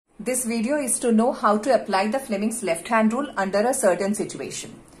This video is to know how to apply the Fleming's left-hand rule under a certain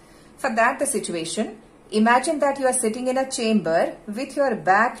situation. For that the situation, imagine that you are sitting in a chamber with your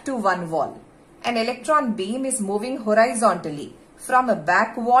back to one wall. An electron beam is moving horizontally from a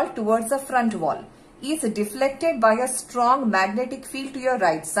back wall towards the front wall. Is deflected by a strong magnetic field to your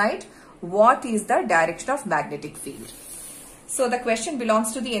right side. What is the direction of magnetic field? So the question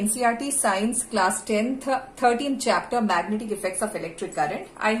belongs to the NCERT Science Class 10, 13th chapter, Magnetic Effects of Electric Current.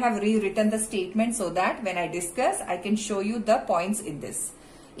 I have rewritten the statement so that when I discuss, I can show you the points in this.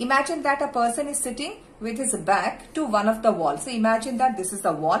 Imagine that a person is sitting with his back to one of the walls. So imagine that this is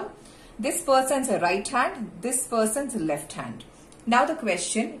the wall. This person's right hand, this person's left hand. Now the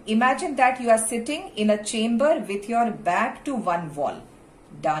question, imagine that you are sitting in a chamber with your back to one wall.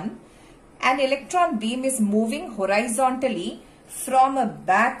 Done. An electron beam is moving horizontally from a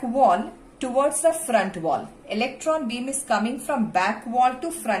back wall towards the front wall. Electron beam is coming from back wall to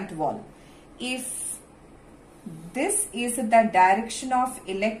front wall. If this is the direction of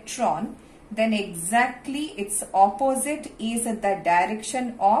electron, then exactly its opposite is the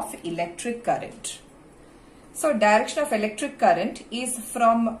direction of electric current. So direction of electric current is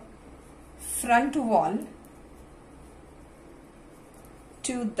from front wall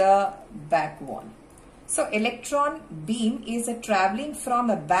to the back wall. So electron beam is traveling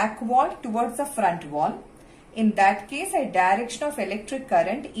from a back wall towards the front wall. In that case, a direction of electric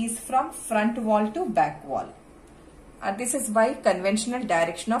current is from front wall to back wall. This is by conventional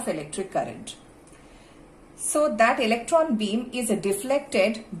direction of electric current. So that electron beam is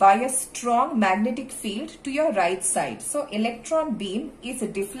deflected by a strong magnetic field to your right side. So electron beam is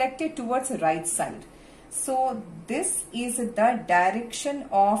deflected towards the right side. So this is the direction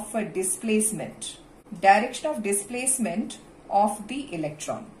of displacement. Direction of displacement of the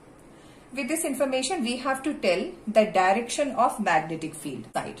electron. With this information, we have to tell the direction of magnetic field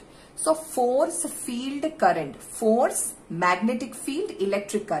side. So force, field, current. Force, magnetic field,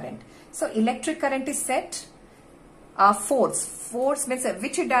 electric current. So electric current is set. Force. Force means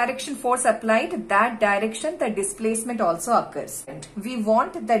which direction force applied, that direction the displacement also occurs. We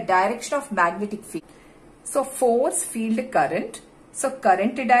want the direction of magnetic field. So force, field, current. So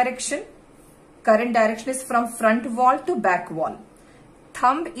current direction is from front wall to back wall.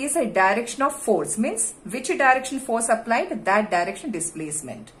 Thumb is a direction of force, means which direction force applied, that direction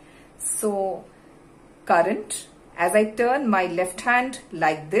displacement. So current, as I turn my left hand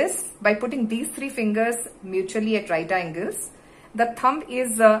like this, by putting these three fingers mutually at right angles, the thumb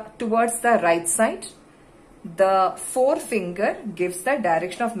is towards the right side. The forefinger gives the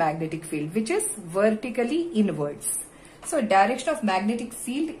direction of magnetic field, which is vertically inwards. So direction of magnetic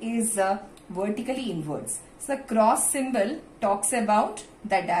field is vertically inwards. So the cross symbol talks about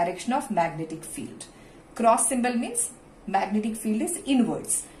the direction of magnetic field. Cross symbol means magnetic field is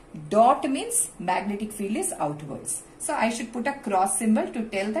inwards. Dot means magnetic field is outwards. So I should put a cross symbol to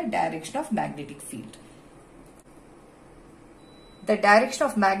tell the direction of magnetic field. The direction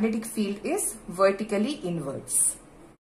of magnetic field is vertically inwards.